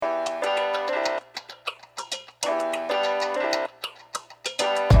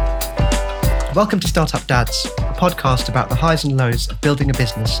Welcome to Startup Dads, a podcast about the highs and lows of building a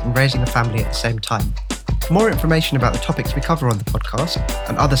business and raising a family at the same time. For more information about the topics we cover on the podcast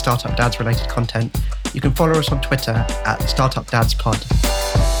and other Startup Dads related content, you can follow us on Twitter at StartupDadsPod.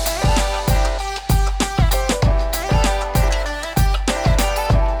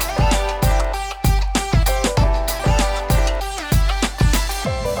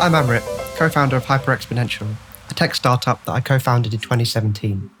 I'm Amrit, co-founder of HyperExponential, a tech startup that I co-founded in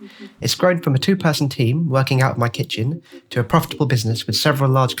 2017. It's grown from a two-person team working out of my kitchen to a profitable business with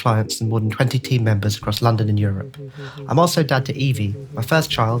several large clients and more than 20 team members across London and Europe. I'm also dad to Evie, my first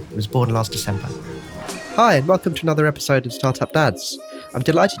child, who was born last December. Hi, and welcome to another episode of Startup Dads. I'm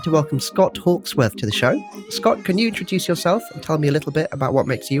delighted to welcome Scott Hawksworth to the show. Scott, can you introduce yourself and tell me a little bit about what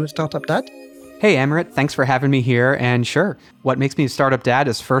makes you a startup dad? Hey, Amrit, thanks for having me here. And sure, what makes me a startup dad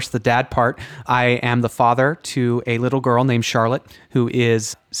is first the dad part. I am the father to a little girl named Charlotte, who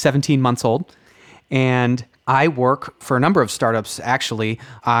is 17 months old. And I work for a number of startups, actually.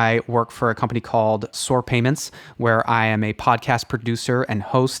 I work for a company called Soar Payments, where I am a podcast producer and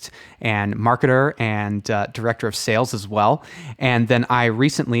host and marketer and director of sales as well. And then I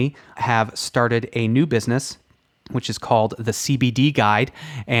recently have started a new business, which is called the CBD Guide.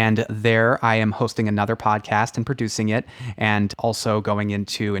 And there I am hosting another podcast and producing it, and also going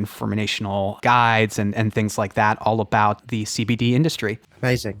into informational guides and things like that, all about the CBD industry.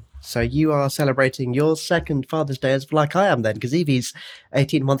 Amazing. So you are celebrating your second Father's Day as like I am then, because Evie's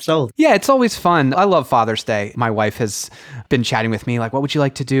 18 months old. Yeah, it's always fun. I love Father's Day. My wife has been chatting with me like, what would you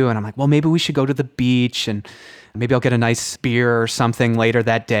like to do? And I'm like, well, maybe we should go to the beach, and maybe I'll get a nice beer or something later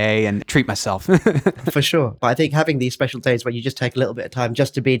that day and treat myself. For sure. But I think having these special days where you just take a little bit of time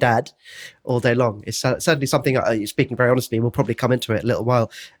just to be dad all day long is certainly something, speaking very honestly, we'll probably come into it in a little while,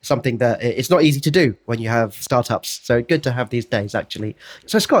 something that it's not easy to do when you have startups. So good to have these days, actually.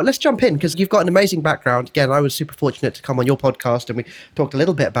 So Scott, let's jump in, because you've got an amazing background. Again, I was super fortunate to come on your podcast and we talked a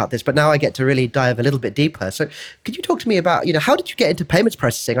little bit about this, but now I get to really dive a little bit deeper. So could you talk to me about, how did you get into payments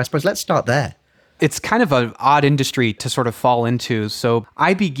processing? I suppose let's start there. It's kind of an odd industry to sort of fall into. So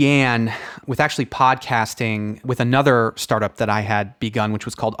I began with actually podcasting with another startup that I had begun, which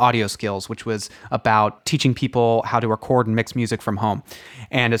was called Audio Skills, which was about teaching people how to record and mix music from home.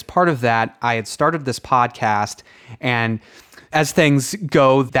 And as part of that, I had started this podcast. And as things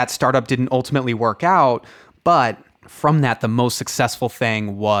go, that startup didn't ultimately work out. But from that, the most successful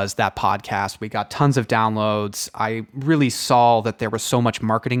thing was that podcast. We got tons of downloads. I really saw that there was so much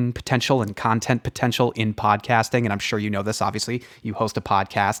marketing potential and content potential in podcasting. And I'm sure you know this, obviously, you host a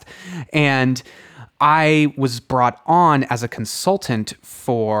podcast. And I was brought on as a consultant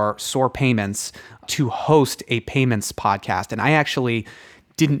for Soar Payments to host a payments podcast. And I actually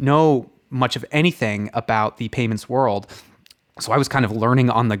didn't know much of anything about the payments world. So I was kind of learning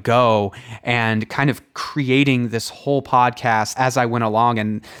on the go and kind of creating this whole podcast as I went along.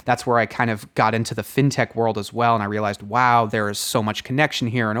 And that's where I kind of got into the fintech world as well. And I realized, wow, there is so much connection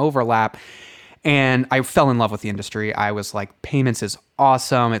here and overlap. And I fell in love with the industry. I was like, payments is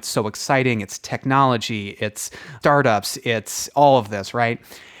awesome. It's so exciting. It's technology. It's startups. It's all of this, right?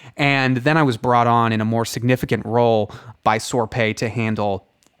 And then I was brought on in a more significant role by SoarPay to handle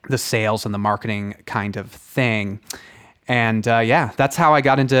the sales and the marketing kind of thing. And that's how I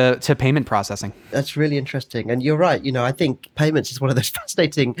got into payment processing. That's really interesting. And you're right. I think payments is one of those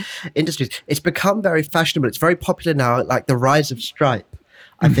fascinating industries. It's become very fashionable. It's very popular now. Like the rise of Stripe,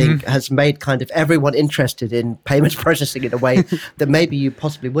 I think, has made kind of everyone interested in payments processing in a way that maybe you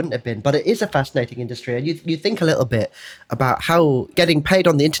possibly wouldn't have been. But it is a fascinating industry. And you think a little bit about how getting paid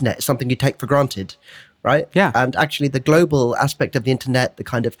on the internet is something you take for granted, right? Yeah. And actually the global aspect of the internet, the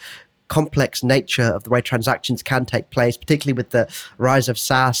kind of complex nature of the way transactions can take place, particularly with the rise of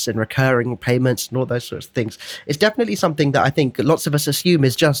SaaS and recurring payments and all those sorts of things, it's definitely something that I think lots of us assume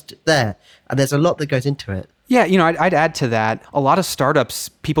is just there. And there's a lot that goes into it. Yeah, I'd add to that. A lot of startups,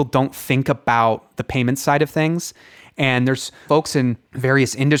 people don't think about the payment side of things. And there's folks in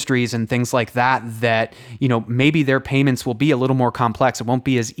various industries and things like that, maybe their payments will be a little more complex. It won't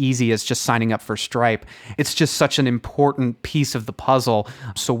be as easy as just signing up for Stripe. It's just such an important piece of the puzzle.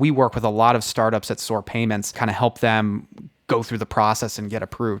 So we work with a lot of startups at Soar Payments, kind of help them go through the process and get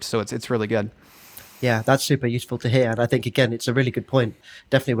approved. So it's really good. Yeah, that's super useful to hear. And I think, again, it's a really good point.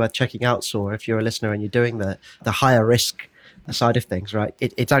 Definitely worth checking out Soar if you're a listener and you're doing the higher risk side of things, right?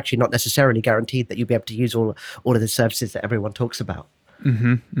 It's actually not necessarily guaranteed that you'll be able to use all of the services that everyone talks about.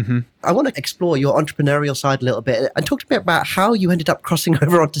 I want to explore your entrepreneurial side a little bit and talk to me about how you ended up crossing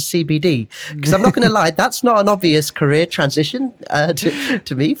over onto CBD. Because I'm not going to lie, that's not an obvious career transition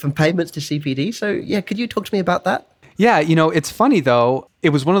to me from payments to CBD. So yeah, could you talk to me about that? Yeah, it's funny though. It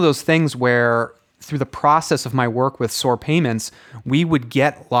was one of those things where through the process of my work with SOAR Payments, we would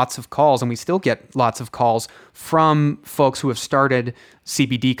get lots of calls, and we still get lots of calls from folks who have started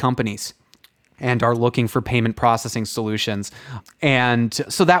CBD companies and are looking for payment processing solutions. And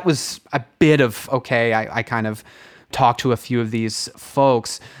so that was a bit of, okay, I kind of talked to a few of these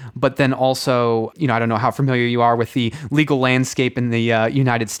folks, but then also, I don't know how familiar you are with the legal landscape in the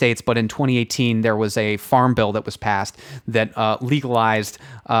United States, but in 2018, there was a farm bill that was passed that legalized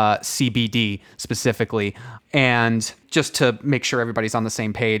CBD specifically. And just to make sure everybody's on the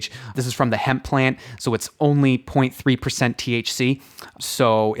same page, this is from the hemp plant, so it's only 0.3% THC.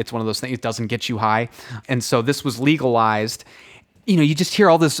 So it's one of those things, it doesn't get you high. And so this was legalized. You just hear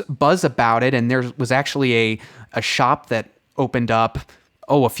all this buzz about it, and there was actually a shop that opened up,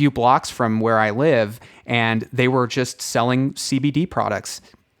 a few blocks from where I live, and they were just selling CBD products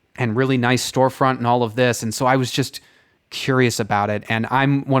and really nice storefront and all of this. And so I was just curious about it. And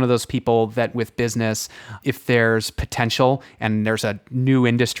I'm one of those people that with business, if there's potential and there's a new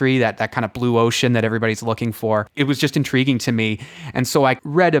industry, that kind of blue ocean that everybody's looking for, it was just intriguing to me. And so I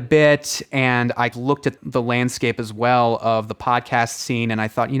read a bit and I looked at the landscape as well of the podcast scene. And I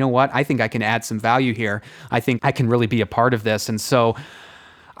thought, you know what? I think I can add some value here. I think I can really be a part of this. And so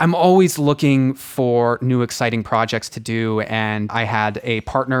I'm always looking for new exciting projects to do. And I had a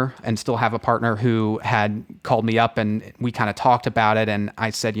partner and still have a partner who had called me up and we kind of talked about it. And I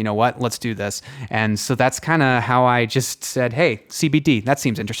said, you know what, let's do this. And so that's kind of how I just said, hey, CBD, that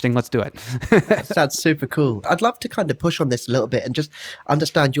seems interesting. Let's do it. That sounds super cool. I'd love to kind of push on this a little bit and just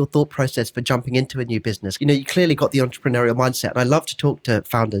understand your thought process for jumping into a new business. You clearly got the entrepreneurial mindset. And I love to talk to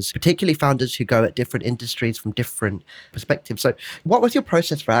founders, particularly founders who go at different industries from different perspectives. So what was your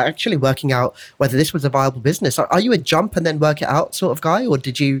process for actually working out whether this was a viable business? Are you a jump and then work it out sort of guy, or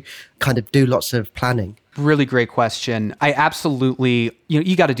did you kind of do lots of planning? Really great question. I absolutely,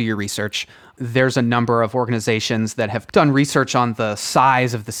 you got to do your research. There's a number of organizations that have done research on the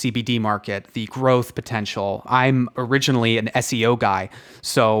size of the CBD market, the growth potential. I'm originally an SEO guy,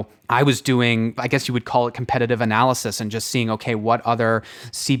 so I was doing, I guess you would call it competitive analysis and just seeing, okay, what other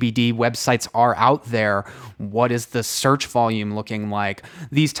CBD websites are out there? What is the search volume looking like?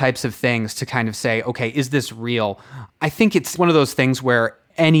 These types of things to kind of say, okay, is this real? I think it's one of those things where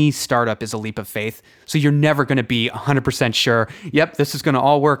any startup is a leap of faith. So you're never going to be 100% sure, yep, this is going to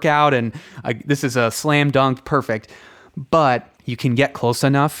all work out and this is a slam dunk, perfect. But you can get close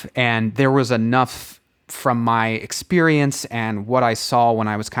enough. And there was enough from my experience and what I saw when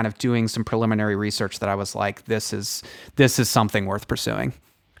I was kind of doing some preliminary research that I was like, this is something worth pursuing.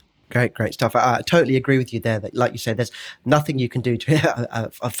 Great stuff. I totally agree with you there that, like you said, there's nothing you can do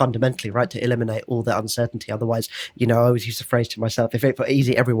to fundamentally, right, to eliminate all the uncertainty. Otherwise, I always use the phrase to myself, if it were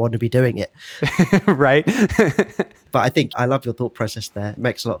easy, everyone would be doing it. Right. But I think I love your thought process there. It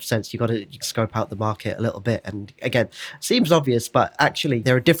makes a lot of sense. You got to scope out the market a little bit. And again, seems obvious, but actually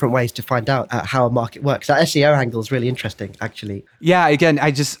there are different ways to find out how a market works. That SEO angle is really interesting, actually. Yeah, again,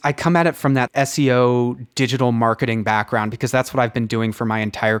 I come at it from that SEO digital marketing background because that's what I've been doing for my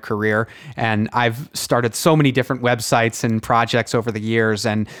entire career. And I've started so many different websites and projects over the years.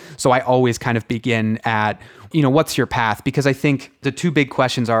 And so I always kind of begin at, what's your path? Because I think the two big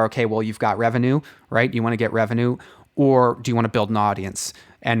questions are, okay, well, you've got revenue, right? You want to get revenue, or do you want to build an audience?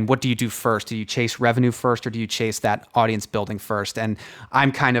 And what do you do first? Do you chase revenue first, or do you chase that audience building first? And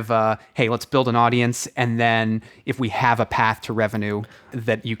I'm kind of hey, let's build an audience. And then if we have a path to revenue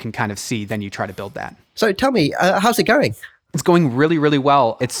that you can kind of see, then you try to build that. So tell me, how's it going? It's going really, really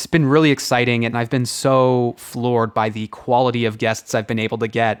well. It's been really exciting, and I've been so floored by the quality of guests I've been able to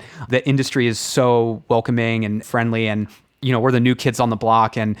get. The industry is so welcoming and friendly, and we're the new kids on the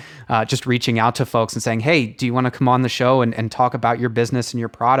block, and just reaching out to folks and saying, hey, do you want to come on the show and talk about your business and your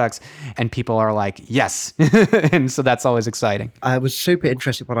products? And people are like, yes. And so that's always exciting. I was super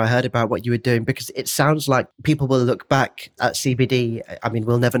interested when I heard about what you were doing, because it sounds like people will look back at CBD. I mean,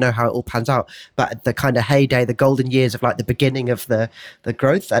 we'll never know how it all pans out, but the kind of heyday, the golden years of like the beginning of the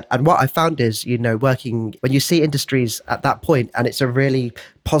growth. And what I found is, working, when you see industries at that point, and it's a really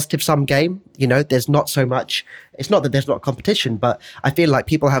positive sum game, there's not so much, it's not that there's not competition, but I feel like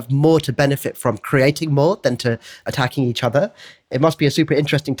people have more to benefit from creating more than to attacking each other. It must be a super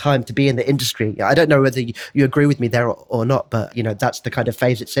interesting time to be in the industry. I don't know whether you agree with me there or not, but that's the kind of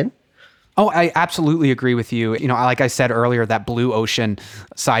phase it's in. Oh, I absolutely agree with you. Like I said earlier, that blue ocean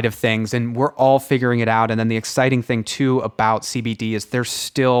side of things, and we're all figuring it out. And then the exciting thing too about CBD is there's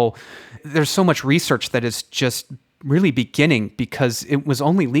so much research that is just really beginning, because it was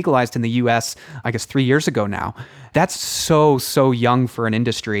only legalized in the US, I guess 3 years ago now. That's so young for an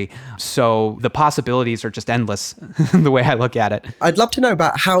industry. So the possibilities are just endless the way I look at it. I'd love to know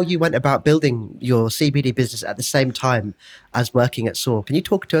about how you went about building your CBD business at the same time as working at Soar. Can you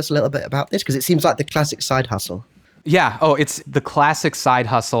talk to us a little bit about this? Because it seems like the classic side hustle. Yeah. Oh, it's the classic side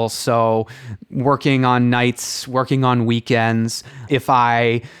hustle. So working on nights, working on weekends.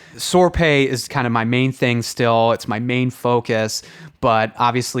 SoarPay is kind of my main thing still. It's my main focus. But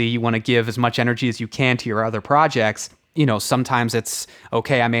obviously you want to give as much energy as you can to your other projects. Sometimes it's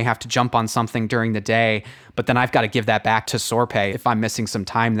okay, I may have to jump on something during the day, but then I've got to give that back to SoarPay if I'm missing some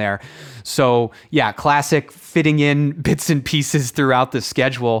time there. So yeah, classic fitting in bits and pieces throughout the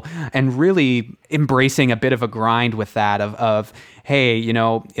schedule and really embracing a bit of a grind with that of hey,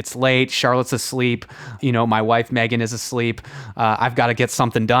 it's late, Charlotte's asleep, my wife Megan is asleep, I've got to get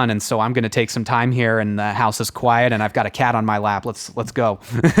something done, and so I'm going to take some time here, and the house is quiet, and I've got a cat on my lap. Let's go,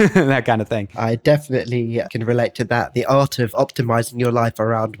 that kind of thing. I definitely can relate to that. The art of optimizing your life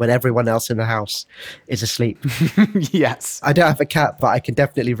around when everyone else in the house is asleep. Yes. I don't have a cat, but I can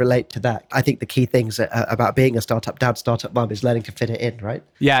definitely relate to that. I think the key things about being a startup dad, startup mom is learning to fit it in, right?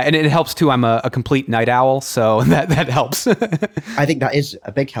 Yeah, and it helps too. I'm a complete night owl, so that helps. I think that is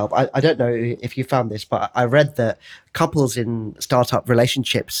a big help. I don't know if you found this, but I read that couples in startup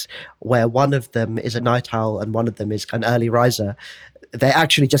relationships where one of them is a night owl and one of them is an early riser, they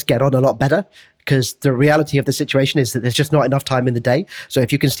actually just get on a lot better, because the reality of the situation is that there's just not enough time in the day. So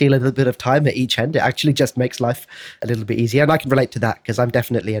if you can steal a little bit of time at each end, it actually just makes life a little bit easier. And I can relate to that because I'm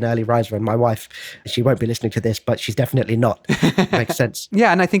definitely an early riser, and my wife, she won't be listening to this, but she's definitely not. Makes sense.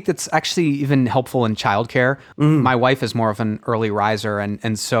 Yeah, and I think that's actually even helpful in childcare. My wife is more of an early riser,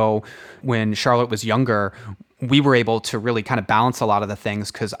 and so when Charlotte was younger, we were able to really kind of balance a lot of the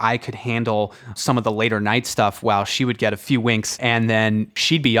things because I could handle some of the later night stuff while she would get a few winks, and then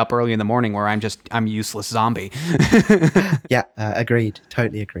she'd be up early in the morning where I'm a useless zombie. Yeah, agreed.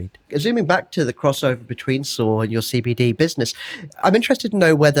 Totally agreed. Zooming back to the crossover between Soar and your CBD business, I'm interested to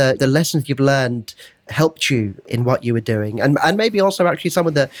know whether the lessons you've learned helped you in what you were doing, and maybe also actually some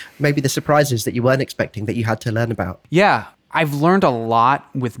of the surprises that you weren't expecting that you had to learn about. Yeah, I've learned a lot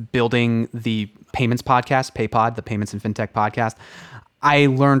with building the payments podcast, PayPod, the Payments and FinTech podcast. I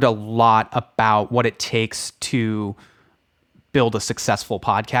learned a lot about what it takes to build a successful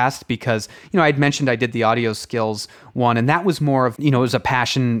podcast because, I'd mentioned I did the audio skills one, and that was more of, it was a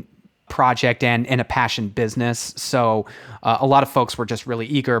passion project and a passion business. So a lot of folks were just really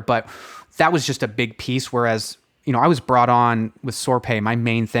eager, but that was just a big piece. Whereas, I was brought on with SoarPay. My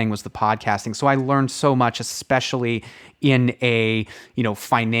main thing was the podcasting. So I learned so much, especially in a,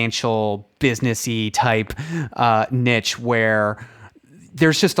 financial businessy type niche where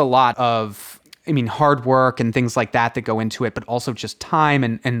there's just a lot of, hard work and things like that go into it, but also just time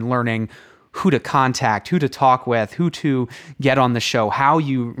and learning who to contact, who to talk with, who to get on the show, how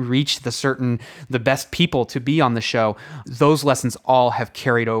you reach the best people to be on the show. Those lessons all have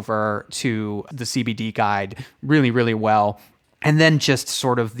carried over to the CBD guide really, really well. And then just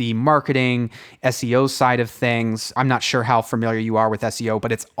sort of the marketing, SEO side of things. I'm not sure how familiar you are with SEO,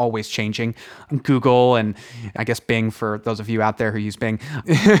 but it's always changing. Google and I guess Bing, for those of you out there who use Bing,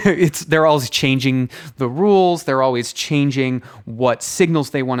 they're always changing the rules. They're always changing what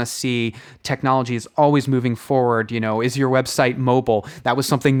signals they want to see. Technology is always moving forward. Is your website mobile? That was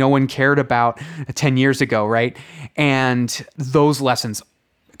something no one cared about 10 years ago, right? And those lessons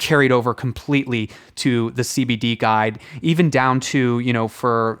carried over completely to the CBD guide, even down to,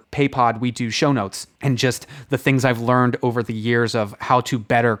 for PayPod, we do show notes and just the things I've learned over the years of how to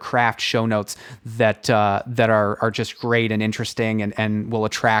better craft show notes that are just great and interesting and will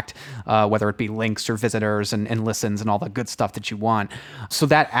attract whether it be links or visitors and listens and all the good stuff that you want. So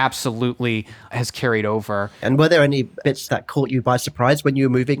that absolutely has carried over. And were there any bits that caught you by surprise when you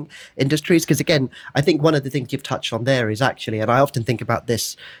were moving industries? Because again, I think one of the things you've touched on there is actually, and I often think about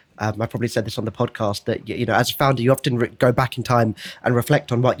this, I probably said this on the podcast, that, as a founder, you often go back in time and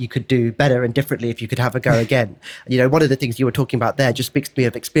reflect on what you could do better and differently if you could have a go again. One of the things you were talking about there just speaks to me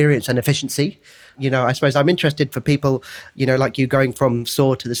of experience and efficiency. I suppose I'm interested for people, like you going from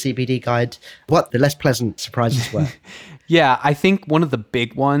Soar to the CBD guide, what the less pleasant surprises were. Yeah, I think one of the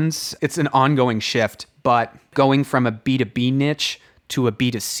big ones, it's an ongoing shift, but going from a B2B niche to a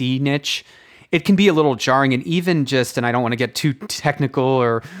B2C niche, it can be a little jarring, and even just, and I don't want to get too technical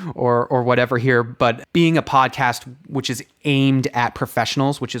or whatever here, but being a podcast which is aimed at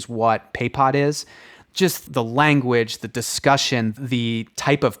professionals, which is what PayPod is, just the language, the discussion, the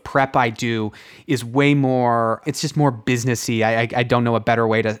type of prep I do is way more, it's just more businessy. I don't know a better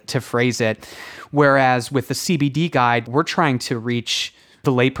way to phrase it. Whereas with the CBD guide, we're trying to reach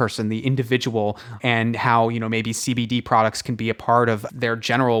the layperson, the individual, and how, maybe CBD products can be a part of their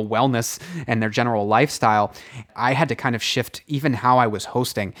general wellness and their general lifestyle. I had to kind of shift even how I was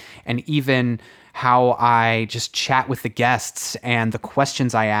hosting and even how I just chat with the guests and the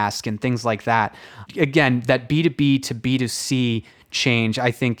questions I ask and things like that. Again, that B2B to B2C change,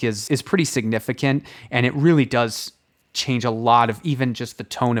 I think is pretty significant, and it really does change a lot of even just the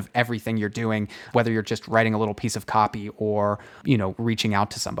tone of everything you're doing, whether you're just writing a little piece of copy or, reaching out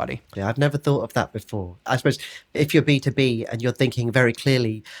to somebody. Yeah, I've never thought of that before. I suppose if you're B2B and you're thinking very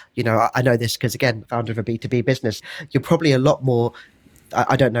clearly, I know this because, again, founder of a B2B business, you're probably a lot more,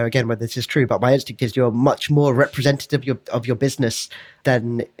 I don't know, again, whether this is true, but my instinct is you're much more representative of your business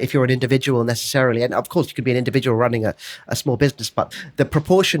than if you're an individual necessarily. And of course, you could be an individual running a small business, but the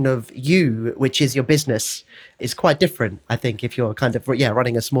proportion of you, which is your business, is quite different, I think, if you're kind of,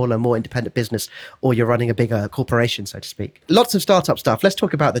 running a smaller, more independent business, or you're running a bigger corporation, so to speak. Lots of startup stuff. Let's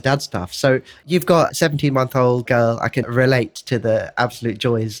talk about the dad stuff. So you've got a 17-month-old girl. I can relate to the absolute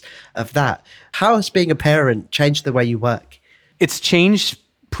joys of that. How has being a parent changed the way you work? It's changed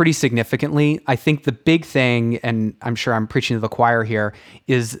pretty significantly. I think the big thing, and I'm sure I'm preaching to the choir here,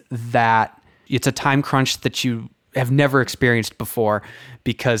 is that it's a time crunch that you have never experienced before,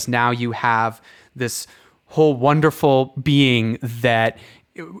 because now you have this whole wonderful being that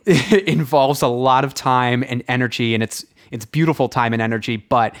involves a lot of time and energy, and it's beautiful time and energy,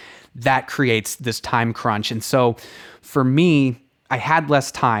 but that creates this time crunch. And so for me, I had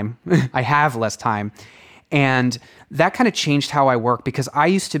less time. I have less time. And that kind of changed how I work, because I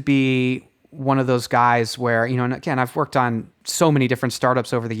used to be one of those guys where, and again, I've worked on so many different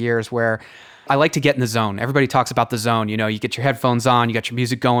startups over the years where I like to get in the zone. Everybody talks about the zone. You get your headphones on, you got your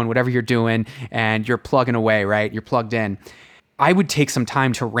music going, whatever you're doing, and you're plugging away, right? You're plugged in. I would take some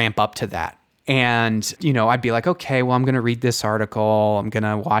time to ramp up to that. And, I'd be like, okay, well, I'm going to read this article. I'm going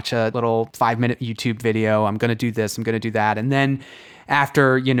to watch a little 5-minute YouTube video. I'm going to do this. I'm going to do that. And then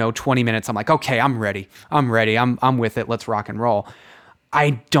after, 20 minutes, I'm like, okay, I'm ready. I'm with it. Let's rock and roll.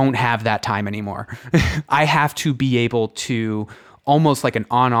 I don't have that time anymore. I have to be able to almost like an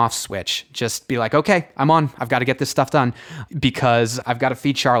on-off switch, just be like, okay, I'm on. I've got to get this stuff done because I've got to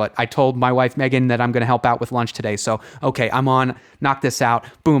feed Charlotte. I told my wife, Megan, that I'm going to help out with lunch today. So, okay, I'm on, knock this out,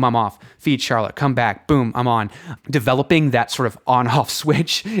 boom, I'm off. Feed Charlotte, come back, boom, I'm on. Developing that sort of on-off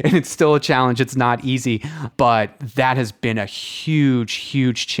switch, and it's still a challenge. It's not easy, but that has been a huge,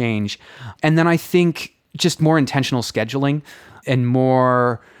 huge change. And then I think just more intentional scheduling and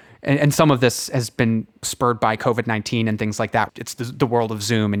more... And some of this has been spurred by COVID-19 and things like that. It's the world of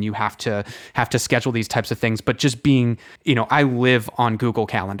Zoom, and you have to schedule these types of things. But just being, I live on Google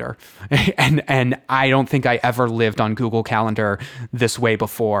Calendar, and I don't think I ever lived on Google Calendar this way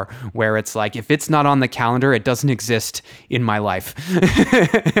before, where it's like, if it's not on the calendar, it doesn't exist in my life.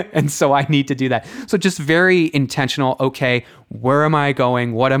 And so I need to do that. So just very intentional. Okay, where am I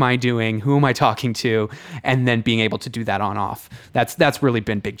going? What am I doing? Who am I talking to? And then being able to do that on off. That's really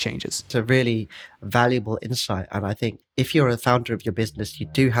been big changes. It's a really valuable insight. And I think if you're a founder of your business, you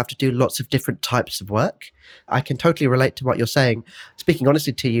do have to do lots of different types of work. I can totally relate to what you're saying. Speaking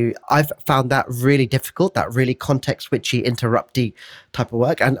honestly to you, I've found that really difficult, that really context switchy, interrupty type of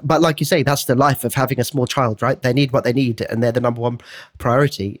work. But like you say, that's the life of having a small child, right? They need what they need, and they're the number one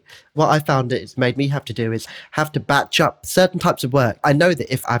priority. What I found it's made me have to do is have to batch up certain types of work. I know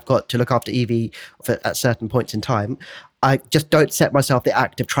that if I've got to look after Evie at certain points in time, I just don't set myself the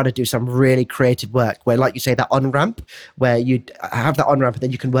act of trying to do some really creative work where, like you say, that on-ramp, where you have that on-ramp and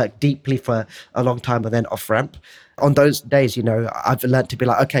then you can work deeply for a long time and then off-ramp. On those days, I've learned to be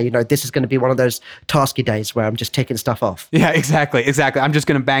like, okay, this is going to be one of those tasky days where I'm just taking stuff off. Yeah, exactly. I'm just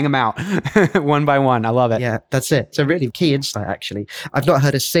going to bang them out one by one. I love it. Yeah, that's it. It's a really key insight, actually. I've not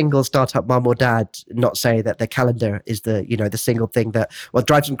heard a single startup mom or dad not say that their calendar is the single thing that, well,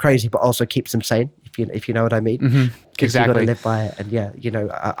 drives them crazy, but also keeps them sane, if you know what I mean. Mm-hmm. Exactly. You've got to live by it. And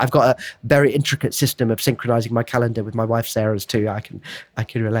yeah, I've got a very intricate system of synchronizing my calendar with my wife Sarah's too. I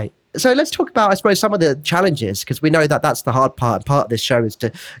can relate. So let's talk about, I suppose, some of the challenges, because we know that that's the hard part. And part of this show is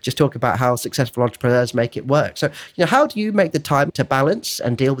to just talk about how successful entrepreneurs make it work. So, how do you make the time to balance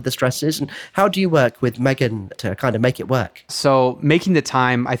and deal with the stresses? And how do you work with Megan to kind of make it work? So making the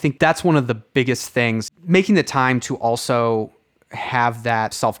time, I think that's one of the biggest things. Making the time to also have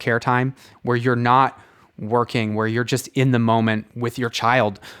that self-care time where you're not working, where you're just in the moment with your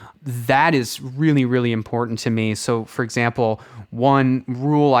child. That is really, really important to me. So for example, one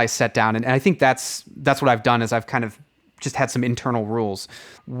rule I set down, and I think that's what I've done, is I've kind of just had some internal rules.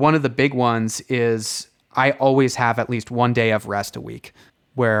 One of the big ones is I always have at least one day of rest a week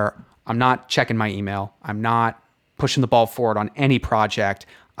where I'm not checking my email. I'm not pushing the ball forward on any project.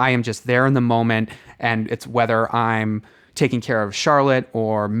 I am just there in the moment, and it's whether I'm taking care of Charlotte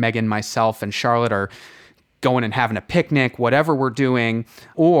or Megan, myself, and Charlotte are going and having a picnic, whatever we're doing.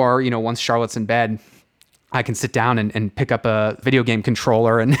 Or, once Charlotte's in bed, I can sit down and pick up a video game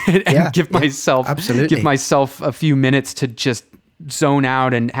controller and give myself a few minutes to just zone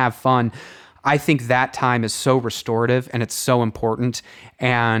out and have fun. I think that time is so restorative and it's so important.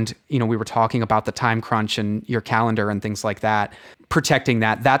 And, we were talking about the time crunch and your calendar and things like that. Protecting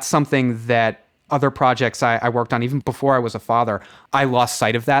that's something that other projects I worked on, even before I was a father, I lost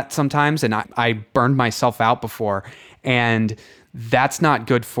sight of that sometimes, and I burned myself out before. And that's not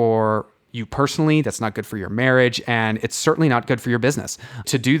good for you personally, that's not good for your marriage, and it's certainly not good for your business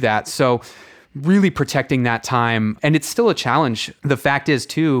to do that. So really protecting that time, and it's still a challenge. The fact is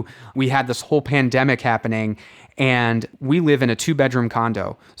too, we had this whole pandemic happening, and we live in a 2-bedroom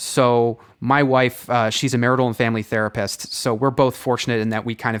condo. So my wife, she's a marital and family therapist. So we're both fortunate in that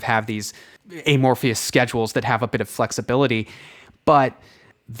we kind of have these amorphous schedules that have a bit of flexibility, but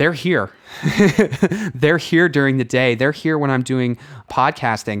they're here. They're here during the day. They're here when I'm doing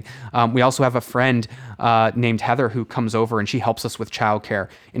podcasting. We also have a friend named Heather who comes over and she helps us with childcare,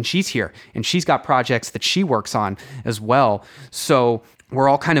 and she's here and she's got projects that she works on as well. So we're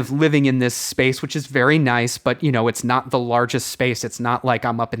all kind of living in this space, which is very nice, but it's not the largest space. It's not like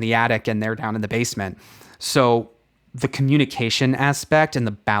I'm up in the attic and they're down in the basement. So the communication aspect and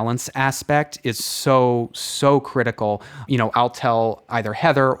the balance aspect is so critical. I'll tell either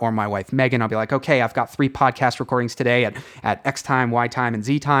Heather or my wife, Megan, I'll be like, okay, I've got 3 podcast recordings today at X time, Y time, and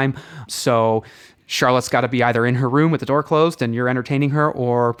Z time. So Charlotte's got to be either in her room with the door closed and you're entertaining her,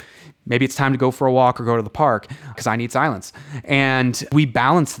 or maybe it's time to go for a walk or go to the park because I need silence. And we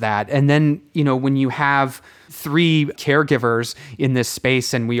balance that. And then, when you have 3 caregivers in this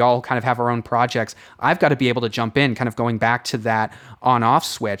space and we all kind of have our own projects, I've got to be able to jump in, kind of going back to that on-off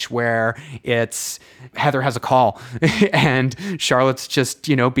switch where it's Heather has a call and Charlotte's just,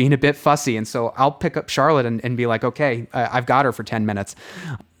 being a bit fussy. And so I'll pick up Charlotte and be like, okay, I've got her for 10 minutes.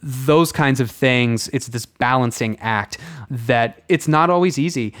 Those kinds of things, it's this balancing act that it's not always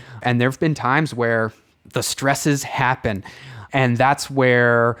easy. And there have been times where the stresses happen. And that's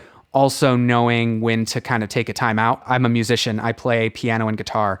where also knowing when to kind of take a time out. I'm a musician. I play piano and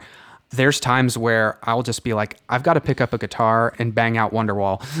guitar. There's times where I'll just be like, I've got to pick up a guitar and bang out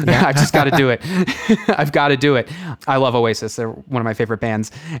Wonderwall. I just got to do it. I've got to do it. I love Oasis. They're one of my favorite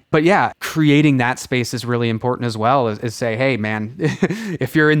bands. But yeah, creating that space is really important as well, is say, hey, man,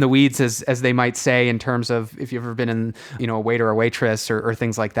 if you're in the weeds, as they might say, in terms of if you've ever been in, a waiter or waitress or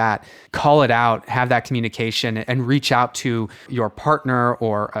things like that, call it out, have that communication, and reach out to your partner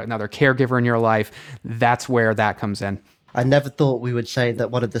or another caregiver in your life. That's where that comes in. I never thought we would say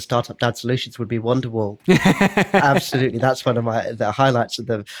that one of the Startup Dad solutions would be Wonderwall. Absolutely. That's one of the highlights of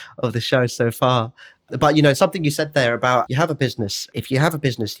the show so far. But, something you said there about you have a business. If you have a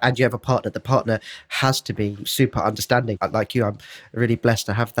business and you have a partner, the partner has to be super understanding. Like you, I'm really blessed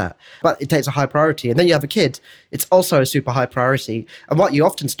to have that. But it takes a high priority. And then you have a kid. It's also a super high priority. And what you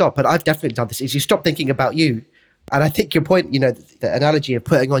often stop, and I've definitely done this, is you stop thinking about you. And I think your point, the analogy of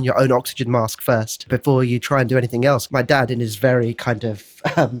putting on your own oxygen mask first before you try and do anything else. My dad, in his very kind of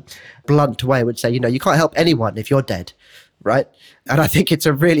blunt way, would say, you can't help anyone if you're dead, right? And I think it's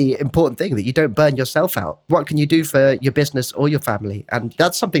a really important thing that you don't burn yourself out. What can you do for your business or your family? And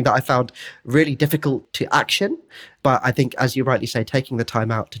that's something that I found really difficult to action. But I think, as you rightly say, taking the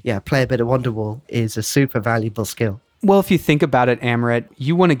time out to play a bit of Wonderwall is a super valuable skill. Well, if you think about it, Amrit,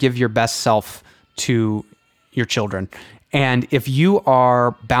 you want to give your best self to your children. And if you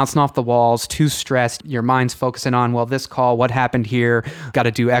are bouncing off the walls, too stressed, your mind's focusing on, well, this call, what happened here? Got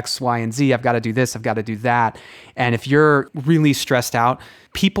to do X, Y, and Z. I've got to do this. I've got to do that. And if you're really stressed out,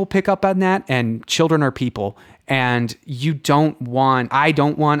 people pick up on that, and children are people. And I don't want,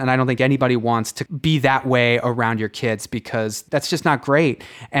 and I don't think anybody wants to be that way around your kids, because that's just not great.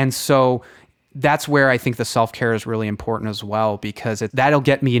 And so that's where I think the self-care is really important as well, because that'll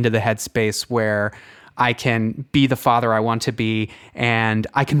get me into the headspace where I can be the father I want to be, and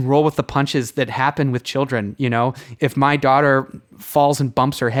I can roll with the punches that happen with children. If my daughter falls and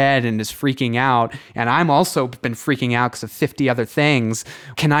bumps her head and is freaking out, and I'm also been freaking out because of 50 other things,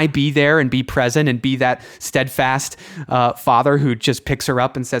 can I be there and be present and be that steadfast father who just picks her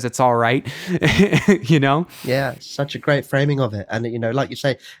up and says it's all right? Yeah, such a great framing of it. And like you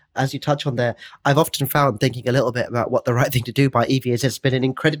say, as you touch on there, I've often found thinking a little bit about what the right thing to do by Evie is. It's been an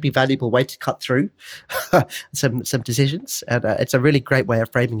incredibly valuable way to cut through some decisions. And it's a really great way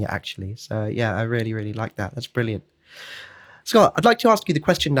of framing it, actually. So yeah, I really, really like that. That's brilliant. Scott, I'd like to ask you the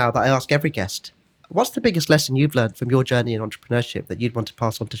question now that I ask every guest. What's the biggest lesson you've learned from your journey in entrepreneurship that you'd want to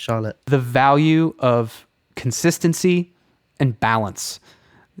pass on to Charlotte? The value of consistency and balance.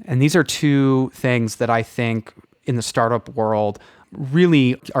 And these are two things that I think in the startup world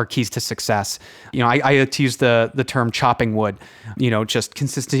really are keys to success. I like to use the term chopping wood, just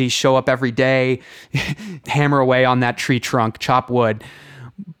consistency, show up every day, hammer away on that tree trunk, chop wood.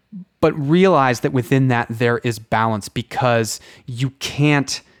 But realize that within that there is balance, because you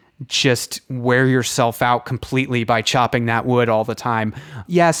can't just wear yourself out completely by chopping that wood all the time.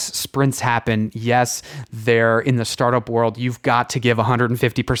 Yes, sprints happen. Yes, they're in the startup world. You've got to give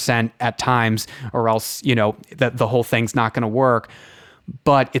 150% at times, or else, the whole thing's not going to work.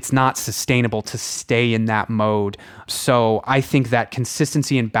 But it's not sustainable to stay in that mode. So I think that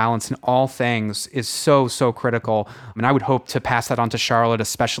consistency and balance in all things is so, so critical. And I would hope to pass that on to Charlotte,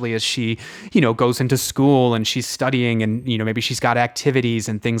 especially as she, goes into school and she's studying and, maybe she's got activities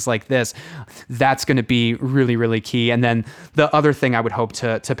and things like this. That's going to be really, really key. And then the other thing I would hope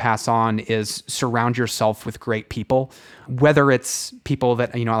to pass on is surround yourself with great people, whether it's people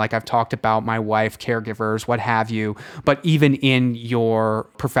that, like I've talked about, my wife, caregivers, what have you, but even in your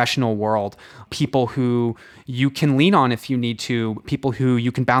professional world, people who you can lean on if you need to, people who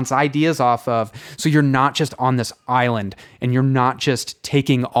you can bounce ideas off of. So you're not just on this island and you're not just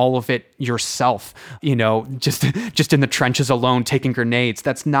taking all of it yourself, just in the trenches alone, taking grenades.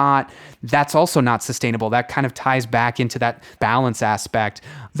 That's also not sustainable. That kind of ties back into that balance aspect.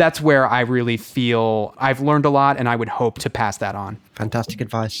 That's where I really feel I've learned a lot, and I would hope to pass that on. Fantastic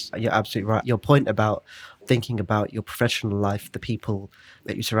advice. You're absolutely right. Your point about thinking about your professional life, the people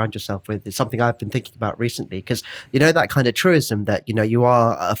that you surround yourself with, is something I've been thinking about recently, because that kind of truism that you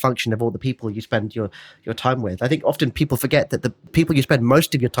are a function of all the people you spend your time with. I think often people forget that the people you spend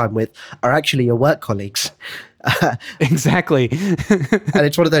most of your time with are actually your work colleagues. Exactly. And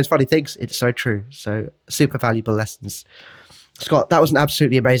it's one of those funny things. It's so true. So super valuable lessons. Scott, that was an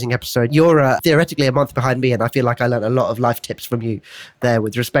absolutely amazing episode. You're theoretically a month behind me, and I feel like I learned a lot of life tips from you there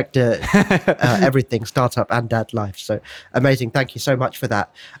with respect to everything, startup and dad life. So amazing. Thank you so much for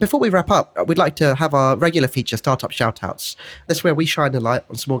that. Before we wrap up, we'd like to have our regular feature, Startup Shoutouts. This is where we shine a light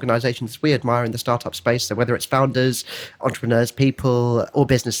on some organizations we admire in the startup space, so whether it's founders, entrepreneurs, people, or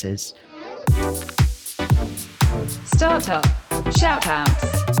businesses. Startup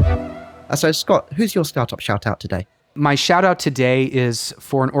Shoutouts. So Scott, who's your startup shoutout today? My shout out today is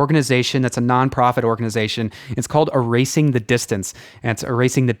for an organization that's a nonprofit organization. It's called Erasing the Distance, and it's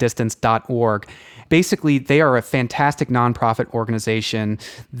erasingthedistance.org. Basically, they are a fantastic nonprofit organization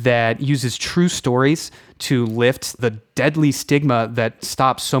that uses true stories to lift the deadly stigma that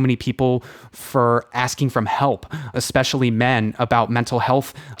stops so many people for asking for help, especially men, about mental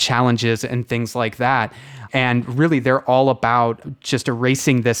health challenges and things like that. And really, they're all about just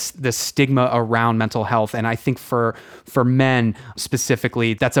erasing this stigma around mental health. And I think for men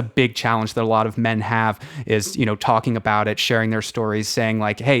specifically, that's a big challenge that a lot of men have, is, talking about it, sharing their stories, saying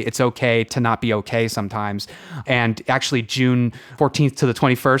like, hey, it's okay to not be okay sometimes. And actually, June 14th to the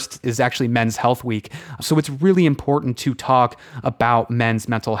 21st is actually Men's Health Week. So it's really important to talk about men's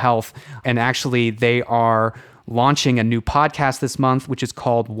mental health. And actually, they are launching a new podcast this month, which is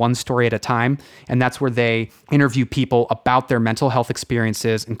called One Story at a Time. And that's where they interview people about their mental health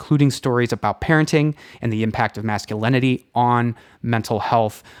experiences, including stories about parenting and the impact of masculinity on mental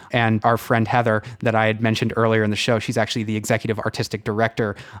health. And our friend Heather, that I had mentioned earlier in the show, she's actually the executive artistic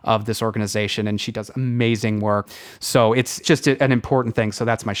director of this organization, and she does amazing work. So it's just an important thing. So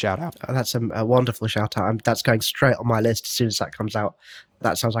that's my shout out. That's a wonderful shout out. That's going straight on my list as soon as that comes out.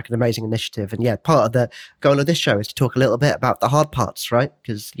 That sounds like an amazing initiative. And yeah, part of the goal of this show is to talk a little bit about the hard parts, right?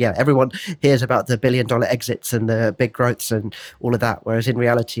 Because everyone hears about the $1 billion exits and the big growths and all of that. Whereas in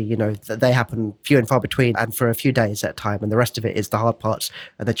reality, they happen few and far between and for a few days at a time. And the rest of it is the hard parts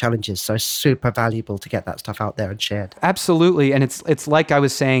and the challenges. So super valuable to get that stuff out there and shared. Absolutely. And it's like I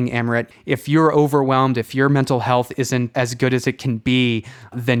was saying, Amrit, if you're overwhelmed, if your mental health isn't as good as it can be,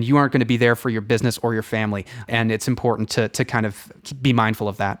 then you aren't going to be there for your business or your family. And it's important to kind of be mindful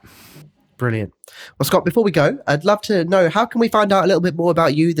of that. Brilliant. Well, Scott, before we go, I'd love to know, how can we find out a little bit more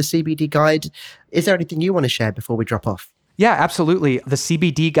about you, the CBD Guide? Is there anything you want to share before we drop off? Yeah, absolutely.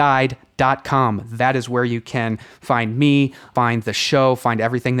 thecbdguide.com. That is where you can find me, find the show, find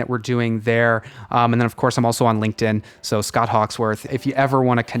everything that we're doing there. And then, of course, I'm also on LinkedIn. So Scott Hawksworth, if you ever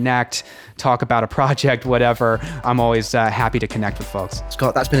want to connect, talk about a project, whatever, I'm always happy to connect with folks.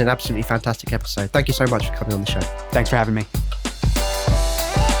 Scott, that's been an absolutely fantastic episode. Thank you so much for coming on the show. Thanks for having me.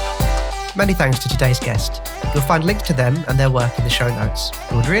 Many thanks to today's guest. You'll find links to them and their work in the show notes.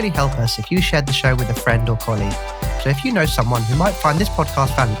 It would really help us if you shared the show with a friend or colleague. So if you know someone who might find this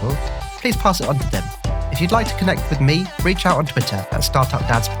podcast valuable, please pass it on to them. If you'd like to connect with me, reach out on Twitter at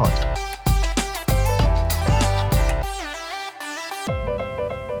StartupDadsPod.